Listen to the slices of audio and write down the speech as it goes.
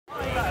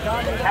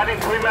having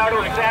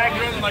premarital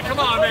sex. Like, come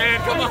on, man,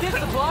 come on.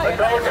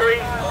 Adultery.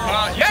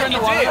 Yeah, he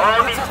did.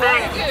 All these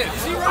things.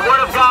 The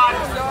Word of God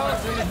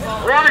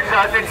warns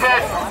us. It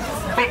says,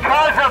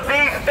 because of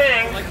these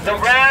things, the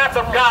wrath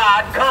of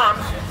God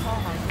comes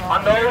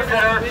on those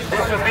that are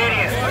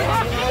disobedient.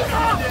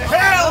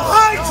 Hail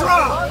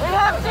Hydra!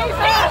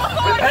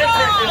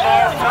 Repentance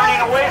involves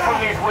turning away from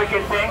these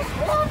wicked things,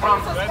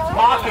 from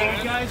mocking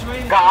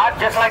God,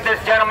 just like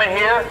this gentleman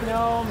here,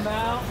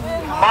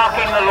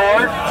 mocking the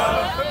Lord,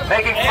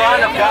 making fun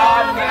of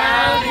God,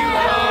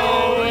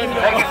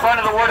 making fun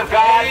of the Word of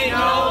God.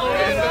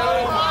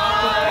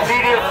 See,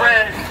 dear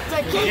friends,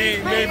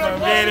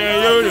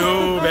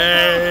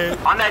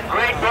 on that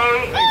great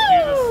day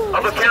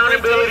of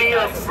accountability,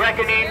 of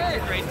reckoning,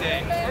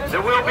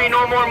 there will be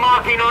no more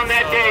mocking on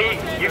that day.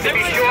 You can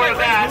be sure of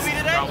that.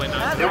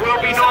 There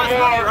will be no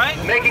more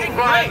making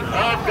fun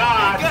of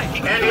God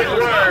and His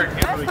Word.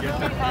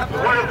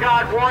 The Word of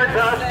God warns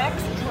us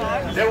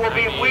there will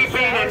be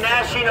weeping and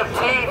gnashing of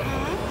teeth.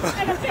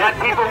 That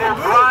people will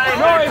grind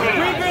their teeth.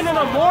 It's weeping in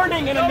the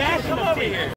morning and a gnashing of teeth.